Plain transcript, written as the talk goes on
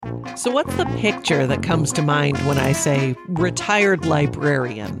So what's the picture that comes to mind when I say retired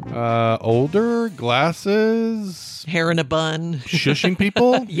librarian? Older, glasses, Hair in a bun? shushing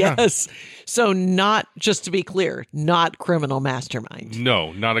people? Yes. So not, just to be clear, not criminal mastermind.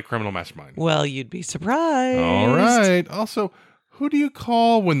 No, not a criminal mastermind. Well, you'd be surprised. All right. Also, who do you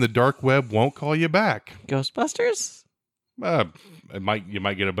call when the dark web won't call you back? Ghostbusters? You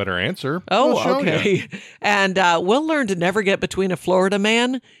might get a better answer. Oh, We'll show okay. ya. And we'll learn to never get between a Florida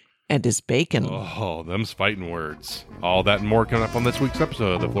man and his bacon. Oh, them's fighting words. All that and more coming up on this week's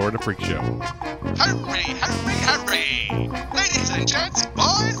episode of the Florida Freak Show. Hurry, hurry, hurry! Ladies and gents,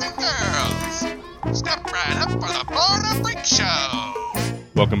 boys and girls, step right up for the Florida Freak Show!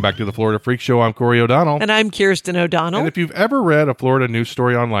 Welcome back to the Florida Freak Show. I'm Corey O'Donnell. And I'm Kirsten O'Donnell. And if you've ever read a Florida news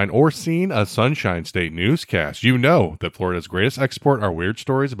story online or seen a Sunshine State newscast, you know that Florida's greatest export are weird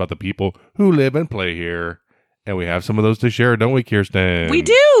stories about the people who live and play here. And we have some of those to share, don't we, Kirsten? We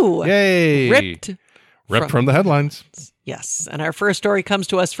do! Yay! Ripped from the headlines. Yes. And our first story comes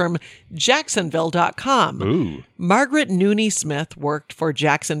to us from Jacksonville.com. Ooh. Margaret Nooney Smith worked for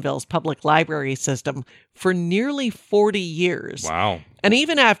Jacksonville's public library system for nearly 40 years. Wow. And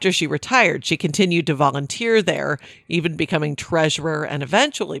even after she retired, she continued to volunteer there, even becoming treasurer and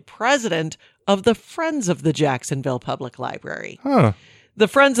eventually president of the Friends of the Jacksonville Public Library. Huh. The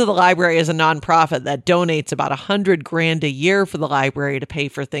Friends of the Library is a nonprofit that donates about $100,000 a year for the library to pay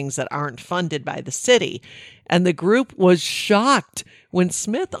for things that aren't funded by the city. And the group was shocked when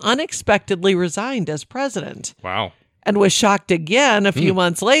Smith unexpectedly resigned as president. Wow. And was shocked again a few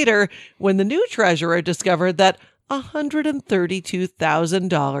months later when the new treasurer discovered that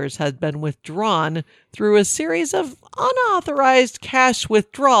 $132,000 had been withdrawn through a series of unauthorized cash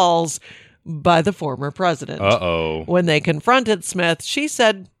withdrawals by the former president. Uh-oh. When they confronted Smith, she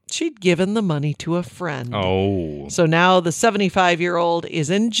said she'd given the money to a friend. Oh. So now the 75-year-old is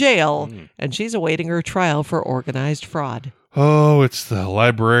in jail, and she's awaiting her trial for organized fraud. Oh, it's the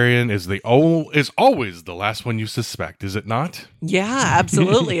librarian is always the last one you suspect, is it not? Yeah,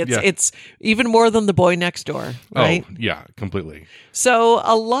 absolutely. It's even more than the boy next door, right? Oh, yeah, completely. So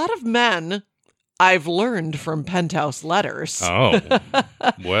a lot of men, I've learned from Penthouse Letters, Oh,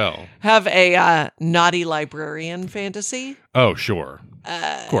 well. have a naughty librarian fantasy. Oh, sure.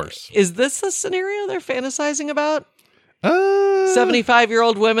 Of course. Is this the scenario they're fantasizing about?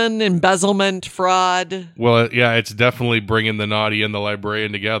 75-year-old women, embezzlement, fraud. Well, yeah, it's definitely bringing the naughty and the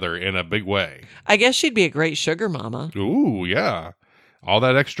librarian together in a big way. I guess she'd be a great sugar mama. Ooh, yeah. All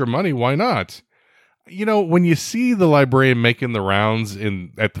that extra money, why not? You know, when you see the librarian making the rounds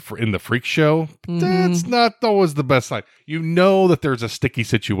in the freak show, that's not always the best sign. You know that there's a sticky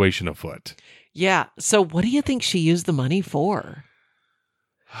situation afoot. Yeah. So what do you think she used the money for?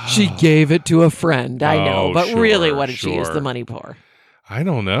 She gave it to a friend, I know. Oh, But sure, really, what did she use sure. the money for? I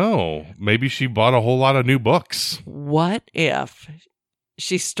don't know. Maybe she bought a whole lot of new books. What if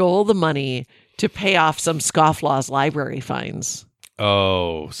she stole the money to pay off some scofflaw's library fines?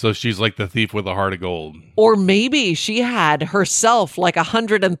 Oh, so she's like the thief with a heart of gold. Or maybe she had herself like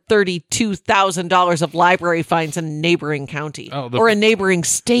 $132,000 of library fines in a neighboring county or a neighboring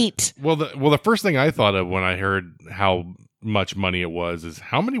state. Well, the first thing I thought of when I heard how much money it was is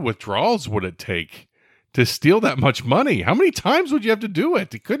how many withdrawals would it take to steal that much money? How many times would you have to do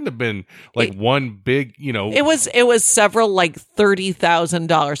it? It couldn't have been like one big, you know. It was several like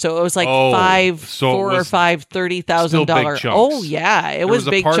 $30,000. So it was like $30,000. Oh yeah, it was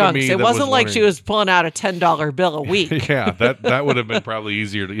big chunks. It wasn't like she was pulling out a $10 bill a week. Yeah, that would have been probably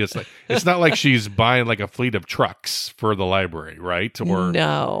easier to. It's not like she's buying like a fleet of trucks for the library, right? Or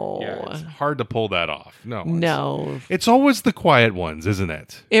no, yeah, it's hard to pull that off. No, it's always the quiet ones, isn't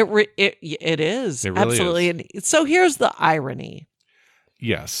it? It is. It really absolutely. is. And so here's the irony.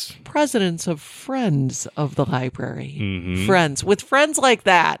 Yes. Presidents of Friends of the Library. Mm-hmm. Friends. With friends like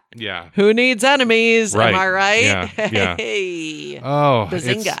that. Yeah. Who needs enemies? Right. Am I right? Yeah. Hey. Oh.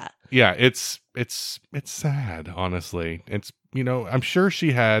 Bazinga. It's sad, honestly. It's, you know, I'm sure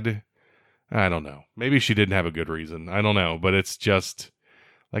she had, I don't know. Maybe she didn't have a good reason. I don't know. But it's just,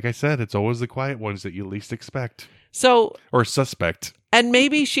 like I said, it's always the quiet ones that you least expect. So. Or suspect. And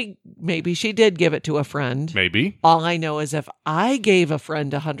maybe she did give it to a friend. Maybe. All I know is if I gave a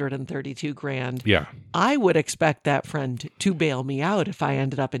friend $132,000, yeah, I would expect that friend to bail me out if I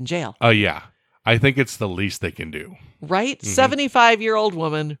ended up in jail. Yeah. I think it's the least they can do. Right? 75-year-old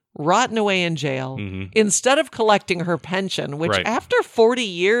woman rotting away in jail. Instead of collecting her pension, which after 40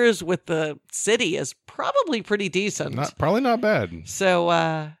 years with the city is probably pretty decent. Probably not bad.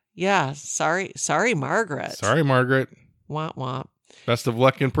 So, yeah, sorry, Margaret. Sorry, Margaret. Womp womp. Best of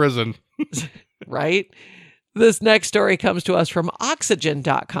luck in prison. Right? This next story comes to us from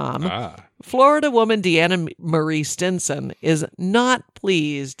Oxygen.com. Florida woman Deanna Marie Stinson is not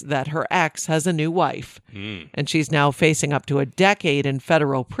pleased that her ex has a new wife, and she's now facing up to a decade in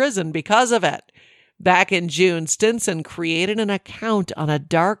federal prison because of it. Back in June, Stinson created an account on a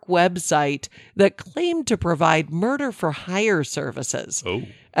dark website that claimed to provide murder-for-hire services. Oh.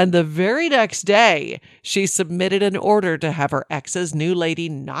 And the very next day, she submitted an order to have her ex's new lady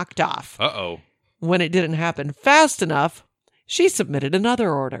knocked off. Uh-oh. When it didn't happen fast enough, she submitted another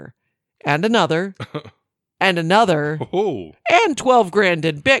order, and another, and another, and 12 grand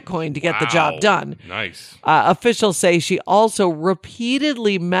in Bitcoin to get the job done. Nice. Officials say she also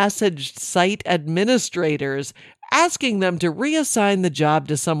repeatedly messaged site administrators asking them to reassign the job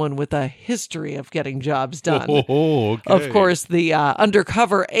to someone with a history of getting jobs done. Okay. Of course, the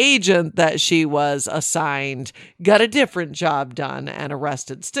undercover agent that she was assigned got a different job done and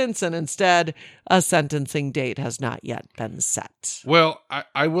arrested Stinson. Instead, a sentencing date has not yet been set. Well,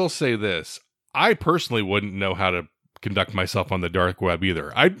 I will say this. I personally wouldn't know how to conduct myself on the dark web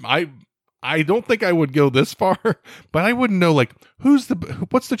either. I don't think I would go this far, but I wouldn't know, like,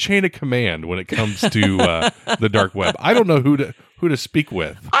 what's the chain of command when it comes to the dark web. I don't know who to speak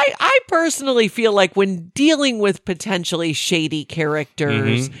with. I personally feel like when dealing with potentially shady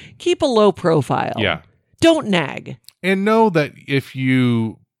characters, keep a low profile. Yeah. Don't nag. And know that if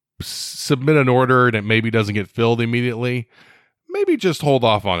you submit an order and it maybe doesn't get filled immediately, maybe just hold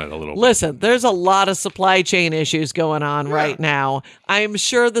off on it a little bit. Listen, there's a lot of supply chain issues going on right now. I'm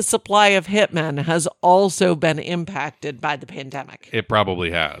sure the supply of hitmen has also been impacted by the pandemic. It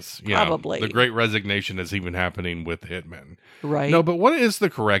probably has. Yeah. Probably. The great resignation is even happening with hitmen. Right. No, but what is the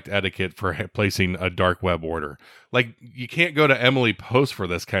correct etiquette for placing a dark web order? Like, you can't go to Emily Post for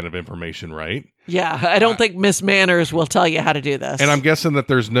this kind of information, right? Yeah, I don't think Miss Manners will tell you how to do this. And I'm guessing that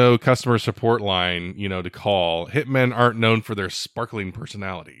there's no customer support line, to call. Hitmen aren't known for their sparkling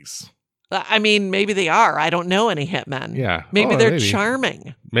personalities. I mean, maybe they are. I don't know any hitmen. Yeah. Maybe they're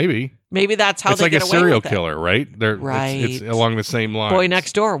charming. Maybe. Maybe that's how it's they like get a away serial with it. killer, right? Right. It's along the same lines. Boy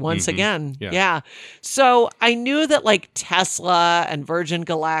Next Door, once again. Yeah. So I knew that like Tesla and Virgin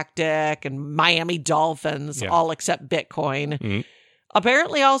Galactic and Miami Dolphins all accept Bitcoin.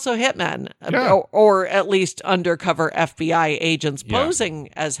 Apparently also hitmen, or at least undercover FBI agents posing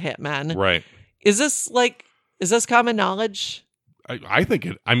as hitmen. Right. Is this common knowledge? I think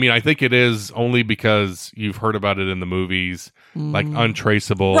it is only because you've heard about it in the movies, like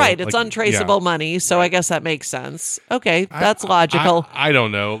untraceable. Right, it's like, untraceable money, so I guess that makes sense. Okay, that's logical. I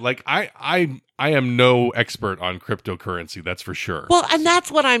don't know. Like I am no expert on cryptocurrency, that's for sure. Well, and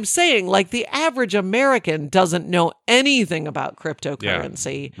that's what I'm saying. Like the average American doesn't know anything about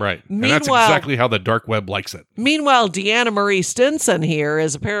cryptocurrency. Yeah, right. And that's exactly how the dark web likes it. Meanwhile, Deanna Marie Stinson here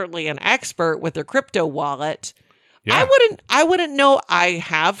is apparently an expert with her crypto wallet. Yeah. I wouldn't know. I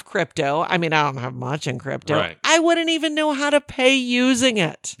have crypto. I mean, I don't have much in crypto. Right. I wouldn't even know how to pay using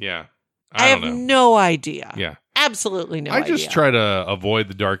it. Yeah. I have no idea. Yeah. Absolutely no idea. I just try to avoid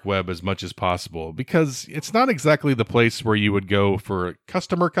the dark web as much as possible because it's not exactly the place where you would go for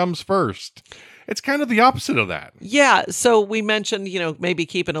customer comes first. It's kind of the opposite of that. Yeah. So we mentioned, maybe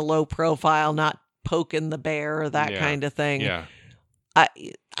keeping a low profile, not poking the bear, that kind of thing. Yeah.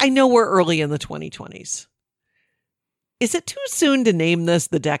 I know we're early in the 2020s. Is it too soon to name this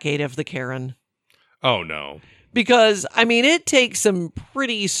the decade of the Karen? Oh, no. Because, I mean, it takes some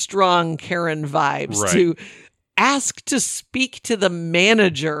pretty strong Karen vibes to ask to speak to the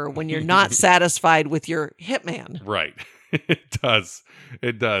manager when you're not satisfied with your hitman. Right. It does.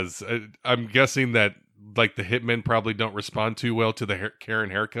 It does. I'm guessing that, like, the hitmen probably don't respond too well to the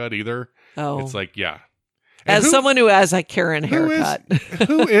Karen haircut either. Oh. It's like, yeah. And as someone who has a Karen haircut.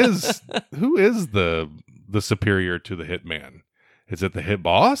 Who is the superior to the hitman? Is it the hit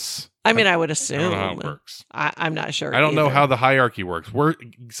boss? I mean, I would assume. I don't know how it works. I'm not sure. I don't know how the hierarchy works.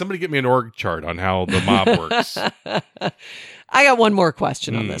 Somebody get me an org chart on how the mob works. I got one more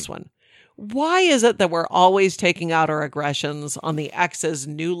question on this one. Why is it that we're always taking out our aggressions on the ex's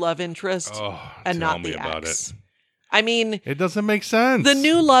new love interest and not the ex? I mean, it doesn't make sense. The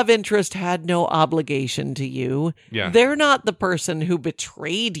new love interest had no obligation to you. Yeah. They're not the person who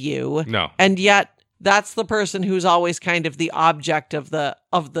betrayed you. No. And yet that's the person who's always kind of the object of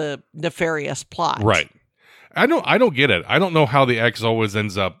the nefarious plot. Right. I don't get it. I don't know how the ex always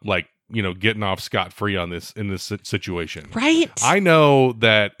ends up like, getting off scot-free in this situation. Right. I know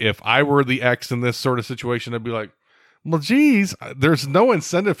that if I were the ex in this sort of situation, I'd be like, well, geez, there's no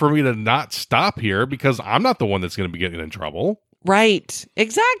incentive for me to not stop here because I'm not the one that's going to be getting in trouble. Right.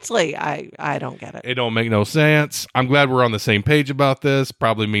 Exactly. I don't get it. It don't make no sense. I'm glad we're on the same page about this.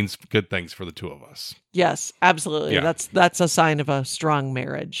 Probably means good things for the two of us. Yes, absolutely. Yeah. That's a sign of a strong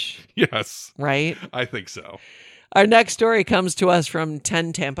marriage, Yes, right? I think so. Our next story comes to us from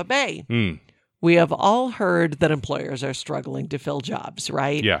 10 Tampa Bay. Hmm. We have all heard that employers are struggling to fill jobs,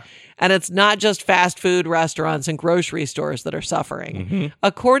 right? Yeah. And it's not just fast food restaurants and grocery stores that are suffering. Mm-hmm.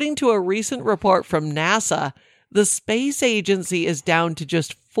 According to a recent report from NASA, the space agency is down to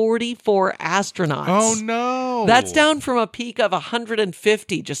just 44 astronauts. Oh, no. That's down from a peak of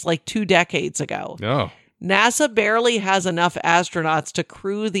 150 just like 2 decades ago. No. NASA barely has enough astronauts to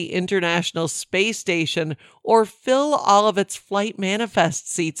crew the International Space Station or fill all of its flight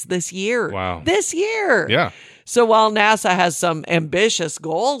manifest seats this year. Wow. This year. Yeah. So while NASA has some ambitious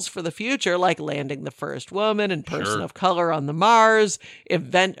goals for the future, like landing the first woman and person Sure. of color on the Mars,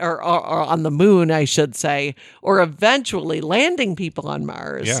 or on the moon, I should say, or eventually landing people on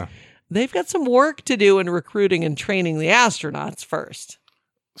Mars, Yeah. they've got some work to do in recruiting and training the astronauts first.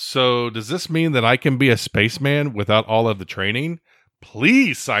 So does this mean that I can be a spaceman without all of the training?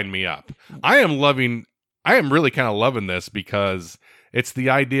 Please sign me up. I am really kind of loving this because it's the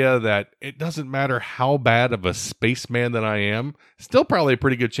idea that it doesn't matter how bad of a spaceman that I am, still probably a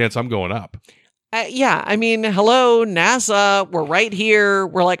pretty good chance I'm going up. Yeah, I mean, hello, NASA. We're right here.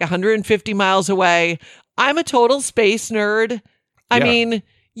 We're like 150 miles away. I'm a total space nerd. I Yeah. mean,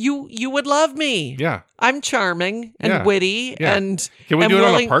 you would love me. Yeah. I'm charming and Yeah. witty Yeah. and Can we and do it on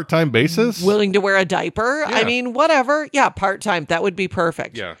a willing- part-time basis? willing to wear a diaper. I Yeah. mean, whatever. Yeah, part-time. That would be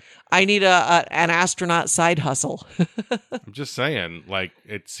perfect. Yeah. I need an astronaut side hustle. I'm just saying, like,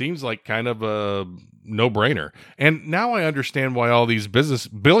 it seems like kind of a no-brainer. And now I understand why all these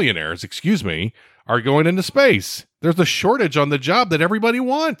billionaires, are going into space. There's a shortage on the job that everybody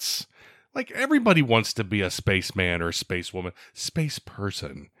wants. Like, everybody wants to be a spaceman or a spacewoman, space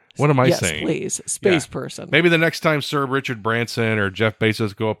person. What am I yes, saying? please. Space Yeah. person. Maybe the next time Sir Richard Branson or Jeff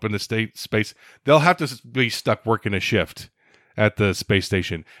Bezos go up into space, they'll have to be stuck working a shift at the space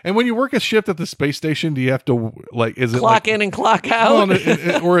station. And when you work a shift at the space station, do you have to, like, is it Clock like, in and clock out.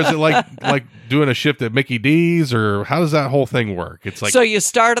 well, or is it like doing a shift at Mickey D's, or how does that whole thing work? It's like, so you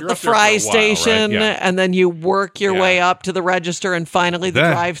start at you're the up there for a fry while, station, right? Yeah. and then you work your Yeah. way up to the register, and finally the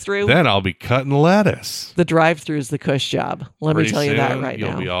then- drive-through. Then I'll be cutting lettuce. The drive-through is the cush job. Let me Pretty tell you that soon, right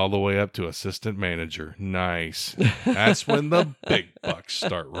you'll now. be all the way up to assistant manager. Nice. That's when the big bucks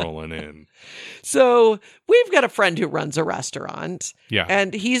start rolling in. So we've got a friend who runs a restaurant, Yeah.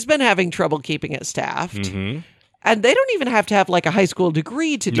 and he's been having trouble keeping it staffed. hmm And they don't even have to have like a high school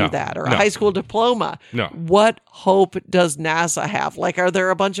degree to do No, that, or a no. high school diploma. No. What hope does NASA have? Like, are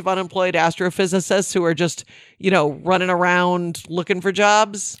there a bunch of unemployed astrophysicists who are just, running around looking for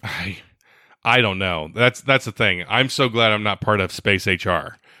jobs? I don't know. That's the thing. I'm so glad I'm not part of space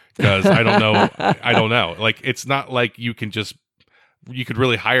HR because I don't know. I don't know. Like, it's not like you could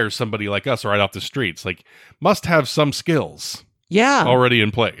really hire somebody like us right off the streets. Like, must have some skills Yeah. already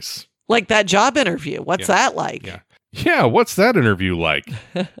in place. Like that job interview. What's Yeah. that like? Yeah. Yeah. What's that interview like?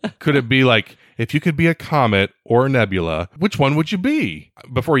 Could it be like, if you could be a comet or a nebula, which one would you be?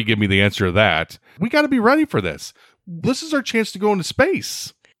 Before you give me the answer to that, we got to be ready for this. This is our chance to go into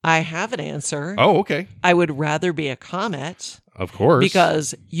space. I have an answer. Oh, okay. I would rather be a comet Of course.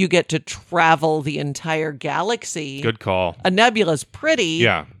 because you get to travel the entire galaxy. Good call. A nebula's pretty,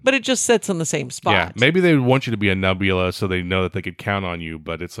 Yeah. but it just sits in the same spot. Yeah, maybe they would want you to be a nebula so they know that they could count on you.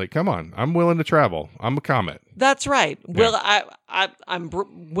 But it's like, come on, I'm willing to travel. I'm a comet. That's right. I'm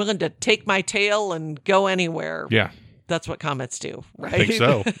willing to take my tail and go anywhere. Yeah, That's what comets do, right? I think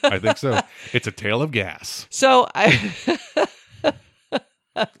so. I think so. It's a tail of gas. So I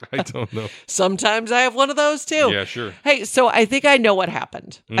don't know. sometimes I have one of those too. Yeah, sure. Hey, so I think I know what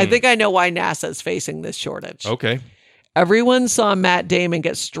happened. I think I know why NASA's facing this shortage. Okay. Everyone saw Matt Damon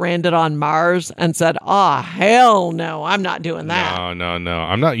get stranded on Mars and said, "Ah, hell no, I'm not doing that." No.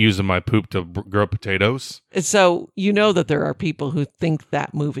 I'm not using my poop to grow potatoes. So you know that there are people who think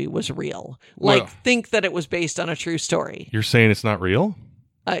that movie was real, like Well- think that it was based on a true story. You're saying it's not real?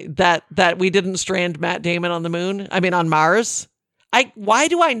 That we didn't strand Matt Damon on the moon. I mean, on Mars. Why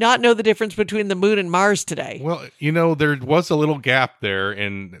do I not know the difference between the moon and Mars today? Well, there was a little gap there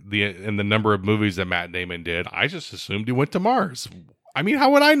in the number of movies that Matt Damon did. I just assumed he went to Mars. I mean,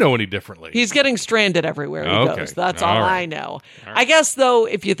 how would I know any differently? He's getting stranded everywhere he Okay. goes. That's All all right. I know. All right. I guess, though,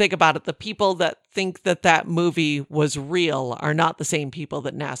 if you think about it, the people that think that movie was real are not the same people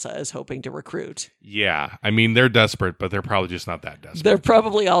that NASA is hoping to recruit. Yeah, I mean, they're desperate, but they're probably just not that desperate. They're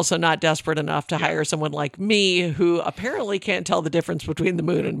probably also not desperate enough to hire someone like me who apparently can't tell the difference between the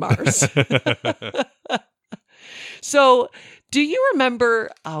moon and Mars. So Do you remember,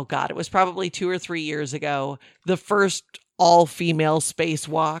 oh God, it was probably 2 or 3 years ago, the first all-female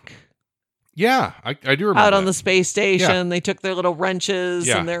spacewalk Yeah, I do remember out on that. the space station? They took their little wrenches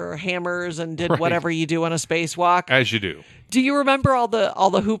Yeah. and their hammers and did Right. whatever you do on a spacewalk. As you do. Do you remember all the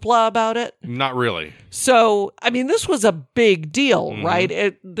hoopla about it? Not really. So, I mean, this was a big deal, Mhm.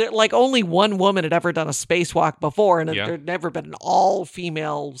 right? Like only one woman had ever done a spacewalk before, and Yeah. there'd never been an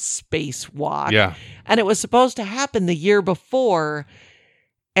all-female spacewalk. Yeah. And it was supposed to happen the year before.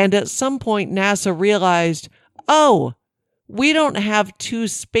 And at some point, NASA realized, oh, we don't have 2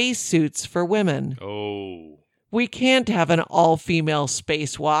 spacesuits for women. Oh. We can't have an all-female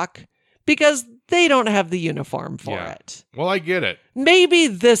spacewalk because they don't have the uniform for Yeah. it. Well, I get it. Maybe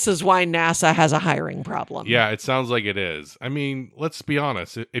this is why NASA has a hiring problem. Yeah, it sounds like it is. I mean, let's be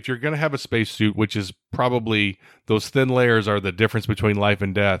honest. If you're going to have a spacesuit, which is probably those thin layers are the difference between life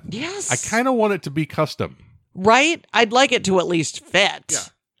and death, Yes. I kind of want it to be custom. Right? I'd like it to at least fit. Yeah.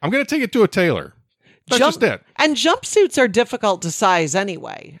 I'm going to take it to a tailor. That's just it. And jumpsuits are difficult to size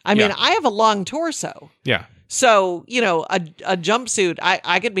anyway. I mean, Yeah. I have a long torso. Yeah. So, a jumpsuit,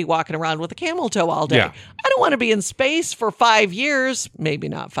 I could be walking around with a camel toe all day. Yeah. I don't want to be in space for 5 years, maybe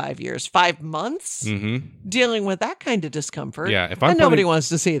not 5 years, 5 months, dealing with that kind of discomfort. Yeah, if and I'm nobody putting- wants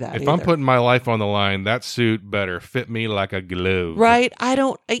to see that If either. I'm putting my life on the line, that suit better fit me like a glove. Right? I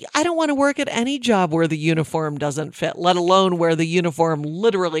don't want to work at any job where the uniform doesn't fit, let alone where the uniform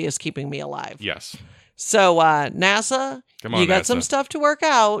literally is keeping me alive. Yes. So, NASA, Come on, you got NASA. some stuff to work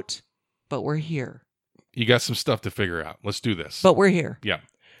out, but we're here. You got some stuff to figure out. Let's do this. But we're here. yeah.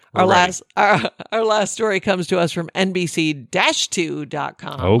 Our We're ready. our last story comes to us from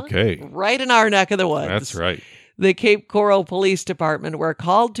NBC-2.com. Okay. Right in our neck of the woods. That's right. The Cape Coral Police Department were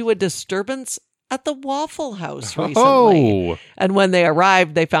called to a disturbance at the Waffle House recently. Oh. And when they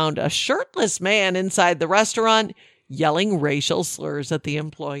arrived, they found a shirtless man inside the restaurant yelling racial slurs at the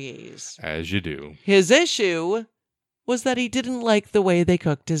employees. As you do. His issue was that he didn't like the way they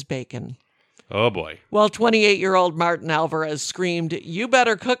cooked his bacon. Oh, boy. Well, 28-year-old Martin Alvarez screamed, "You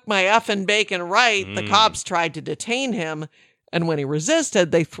better cook my effing bacon right." The cops tried to detain him, and when he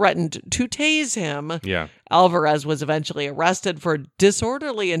resisted, they threatened to tase him. Yeah. Alvarez was eventually arrested for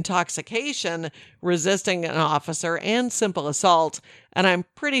disorderly intoxication, resisting an officer, and simple assault. And I'm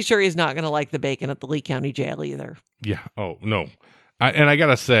pretty sure he's not going to like the bacon at the Lee County Jail either. Yeah. Oh, no. And I got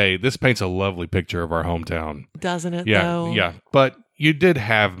to say, this paints a lovely picture of our hometown. Doesn't it, Yeah. though? Yeah. But you did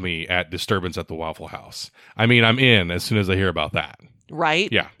have me at disturbance at the Waffle House. I mean, I'm in as soon as I hear about that. Right?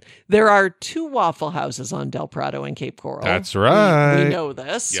 Yeah. There are 2 Waffle Houses on Del Prado and Cape Coral. That's right. We know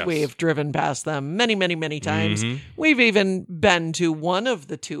this. Yes. We've driven past them many, many, many times. Mhm. We've even been to one of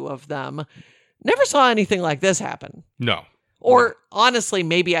the 2 of them. Never saw anything like this happen. No. Or honestly,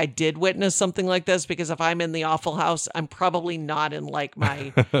 maybe I did witness something like this because if I'm in the Waffle House, I'm probably not in like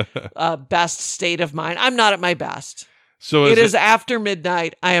my best state of mind. I'm not at my best. So It is after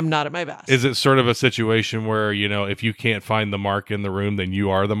midnight. I am not at my best. Is it sort of a situation where, if you can't find the mark in the room, then you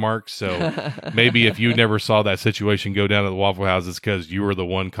are the mark? So maybe if you never saw that situation go down at the Waffle House, it's because you were the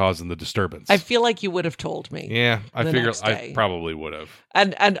one causing the disturbance. I feel like you would have told me. Yeah, I the figure next I day. probably would have.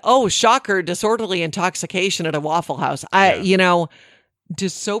 And oh, shocker, disorderly intoxication at a Waffle House. Do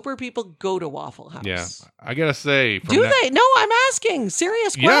sober people go to Waffle House? Yeah, I gotta say, from Do that- they? No, I'm asking.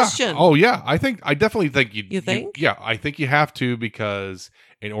 Serious Yeah. question. Oh yeah, I definitely think you. You think? yeah, I think you have to because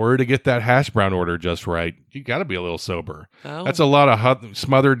in order to get that hash brown order just right, you got to be a little sober. Oh. That's a lot of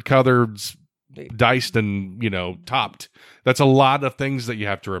smothered, colored, diced, and topped. That's a lot of things that you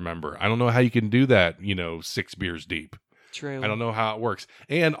have to remember. I don't know how you can do that. 6 beers deep. True. I don't know how it works.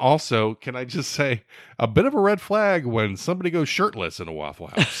 And also, can I just say a bit of a red flag when somebody goes shirtless in a Waffle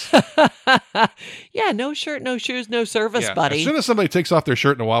House? Yeah, no shirt, no shoes, no service, Yeah, buddy. As soon as somebody takes off their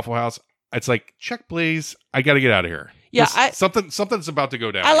shirt in a Waffle House, it's like, check, please. I got to get out of here. Yeah, something's about to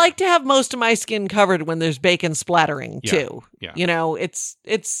go down. I like to have most of my skin covered when there's bacon splattering Yeah, too. yeah. It's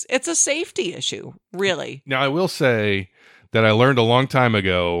a safety issue, really. Now, I will say that I learned a long time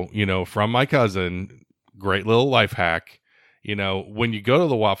ago, from my cousin, great little life hack. When you go to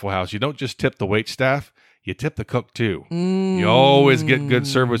the Waffle House, you don't just tip the wait staff, you tip the cook too. You always get good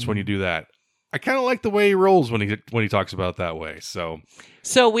service when you do that. I kind of like the way he rolls when he talks about it that way. So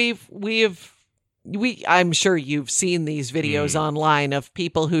I'm sure you've seen these videos online of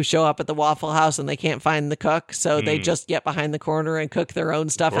people who show up at the Waffle House and they can't find the cook, so they just get behind the corner and cook their own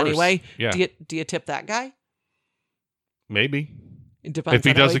stuff course. anyway. Yeah. Do you tip that guy? maybe It depends if he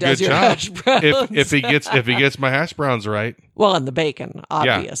on how does a good your job, hash browns. if he gets my hash browns right. well, and the bacon,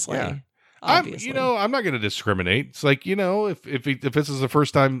 obviously. Yeah. obviously. I'm not going to discriminate. It's like, if this is the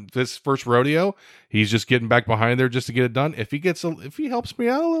first time, this first rodeo, he's just getting back behind there just to get it done. If he helps me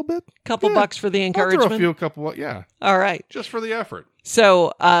out a little bit, couple bucks for the encouragement. I'll throw a couple, yeah. All right. Just for the effort.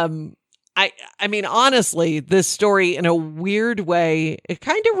 So, I mean, honestly, this story, in a weird way, it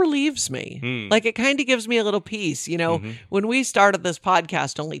kind of relieves me. Like, it kind of gives me a little peace. When we started this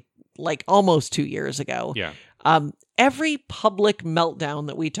podcast only like almost 2 years ago, every public meltdown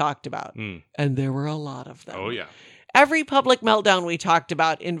that we talked about, and there were a lot of them. Oh, yeah. Every public meltdown we talked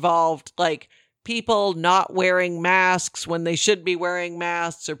about involved like people not wearing masks when they should be wearing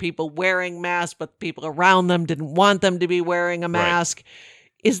masks, or people wearing masks, but people around them didn't want them to be wearing a mask. Right.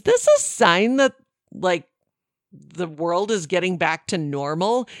 Is this a sign that, like, the world is getting back to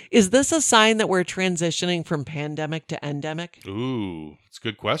normal? Is this a sign that we're transitioning from pandemic to endemic? Ooh, it's a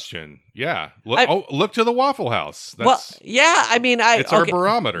good question. Yeah. Look to the Waffle House. I mean, it's our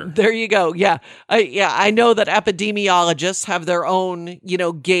barometer. There you go. Yeah. I know that epidemiologists have their own,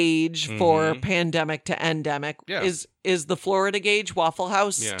 gauge for pandemic to endemic. Yeah. Is the Florida gauge Waffle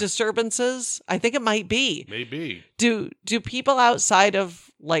House disturbances? I think it might be. Maybe. Do people outside of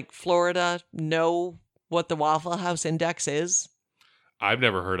like Florida know what the Waffle House Index is? I've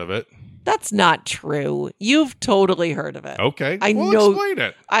never heard of it. That's not true. You've totally heard of it. Okay. Explain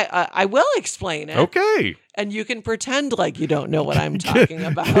it. I will explain it. Okay. And you can pretend like you don't know what I'm talking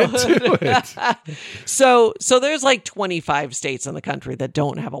about. Get to it. So there's like 25 states in the country that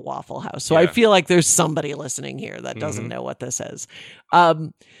don't have a Waffle House. So I feel like there's somebody listening here that doesn't know what this is.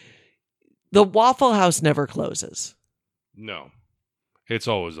 The Waffle House never closes. No. It's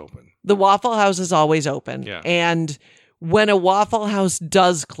always open. The Waffle House is always open. Yeah. And when a Waffle House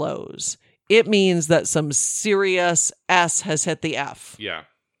does close, it means that some serious S has hit the F. Yeah.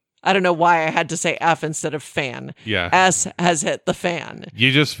 I don't know why I had to say F instead of fan. Yeah. S has hit the fan.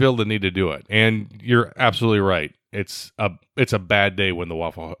 You just feel the need to do it. And you're absolutely right. It's a bad day when the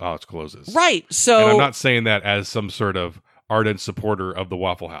Waffle House closes. Right. So, and I'm not saying that as some sort of ardent supporter of the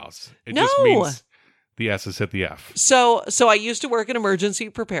Waffle House. It just means the S has hit the F. So I used to work in emergency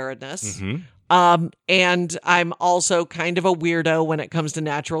preparedness. And I'm also kind of a weirdo when it comes to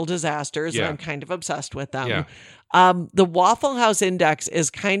natural disasters. And I'm kind of obsessed with them. Yeah. The Waffle House Index is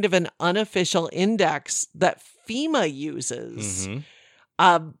kind of an unofficial index that FEMA uses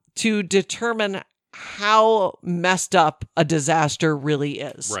to determine how messed up a disaster really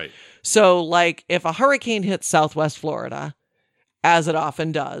is. Right. So, like, if a hurricane hits Southwest Florida, as it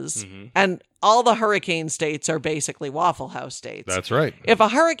often does, and all the hurricane states are basically Waffle House states. That's right. If a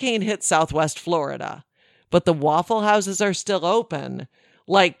hurricane hits Southwest Florida, but the Waffle Houses are still open,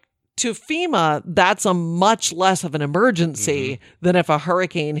 like, to FEMA, that's a much less of an emergency than if a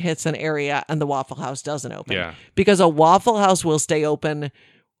hurricane hits an area and the Waffle House doesn't open. Yeah. Because a Waffle House will stay open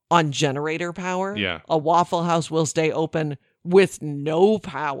on generator power. Yeah. A Waffle House will stay open with no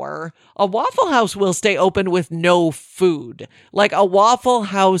power. A Waffle House will stay open with no food. Like, a Waffle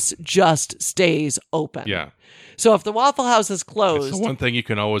House just stays open. Yeah. So if the Waffle House is closed... It's the one thing you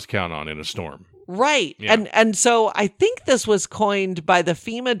can always count on in a storm. Right. Yeah. And so I think this was coined by the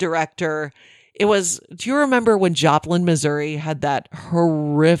FEMA director. It was, do you remember when Joplin, Missouri had that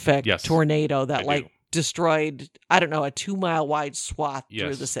horrific tornado that destroyed, I don't know, a 2-mile wide swath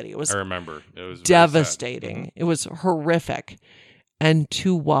through the city? It was, I remember. It was devastating. It was horrific. And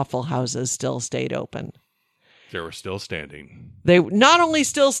 2 Waffle Houses still stayed open. They were still standing. They not only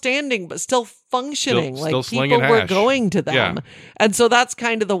still standing, but still functioning. Still people were hash. going to them. Yeah. And so that's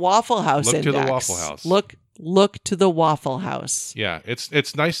kind of the Waffle House Look index. to the Waffle House. Look to the Waffle House. Yeah,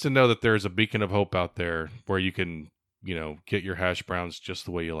 it's nice to know that there's a beacon of hope out there where you can, get your hash browns just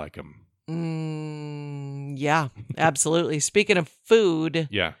the way you like them. Yeah, absolutely. Speaking of food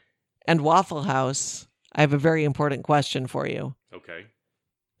and Waffle House, I have a very important question for you. Okay.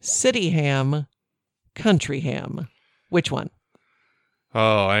 City ham, country ham. Which one?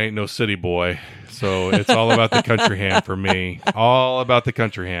 Oh, I ain't no city boy. So it's all about the country ham for me. All about the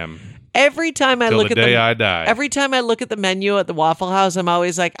country ham. Every time I Till look the at day I die. Every time I look at the menu at the Waffle House, I'm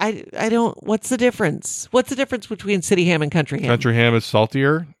always like, I don't. What's the difference? What's the difference between city ham and country ham? Country ham is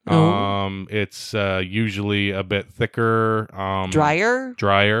saltier. Oh. It's usually a bit thicker.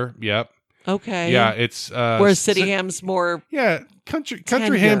 Drier. Yep. Okay. Yeah, it's whereas city ham's more. Yeah, country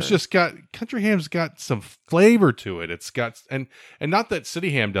tender. ham's got some flavor to it. It's got and not that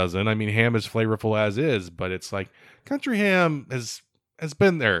city ham doesn't. I mean, ham is flavorful as is, but it's like country ham has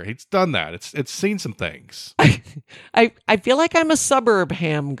been there. It's done that. It's seen some things. I feel like I'm a suburb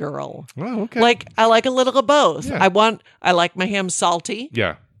ham girl. Oh, okay. Like, I like a little of both. Yeah. I like my ham salty.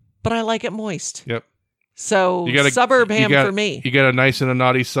 Yeah. But I like it moist. Yep. So suburb ham for me. You got a nice and a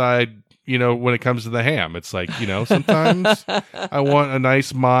naughty side. when it comes to the ham. It's like, sometimes I want a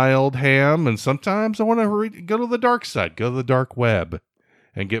nice mild ham, and sometimes I want to go to the dark side, go to the dark web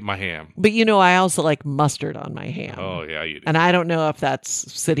and get my ham. But I also like mustard on my ham. Oh, yeah, you do. And I don't know if that's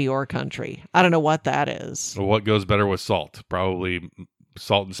city or country. I don't know what that is. Well, what goes better with salt? Probably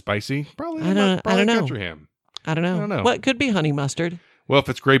salt and spicy. Probably I don't know. country ham. I don't know. What could be honey mustard? Well, if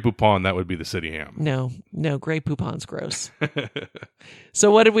it's Grey Poupon, that would be the city ham. No, Grey Poupon's gross.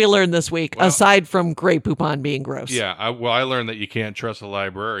 So what did we learn this week, aside from Grey Poupon being gross? Yeah, I learned that you can't trust a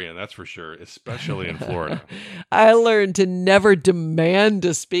librarian, that's for sure, especially in Florida. I learned to never demand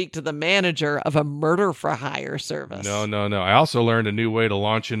to speak to the manager of a murder-for-hire service. No. I also learned a new way to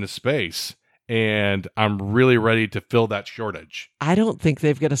launch into space, and I'm really ready to fill that shortage. I don't think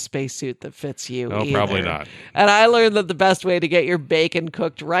they've got a spacesuit that fits you No, either. probably not. And I learned that the best way to get your bacon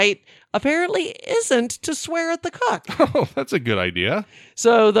cooked right apparently isn't to swear at the cook. Oh, that's a good idea.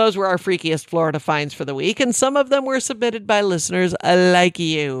 So those were our freakiest Florida finds for the week, and some of them were submitted by listeners like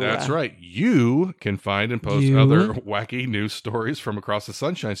you. That's right. You can find and post other wacky news stories from across the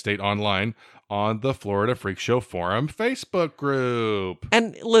Sunshine State online on the Florida Freak Show Forum Facebook group.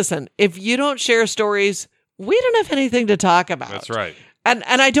 And listen, if you don't share stories, we don't have anything to talk about. That's right. And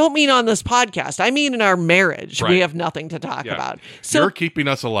I don't mean on this podcast. I mean in our marriage. Right. We have nothing to talk about. So you're keeping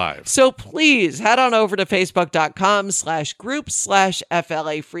us alive. So please head on over to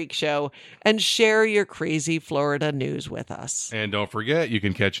facebook.com/group/FLA Freak Show and share your crazy Florida news with us. And don't forget, you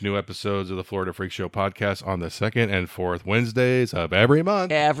can catch new episodes of the Florida Freak Show podcast on the second and fourth Wednesdays of every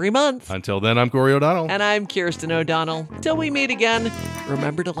month. Every month. Until then, I'm Corey O'Donnell. And I'm Kirsten O'Donnell. Till we meet again,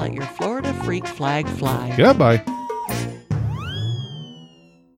 remember to let your Florida freak flag fly. Goodbye.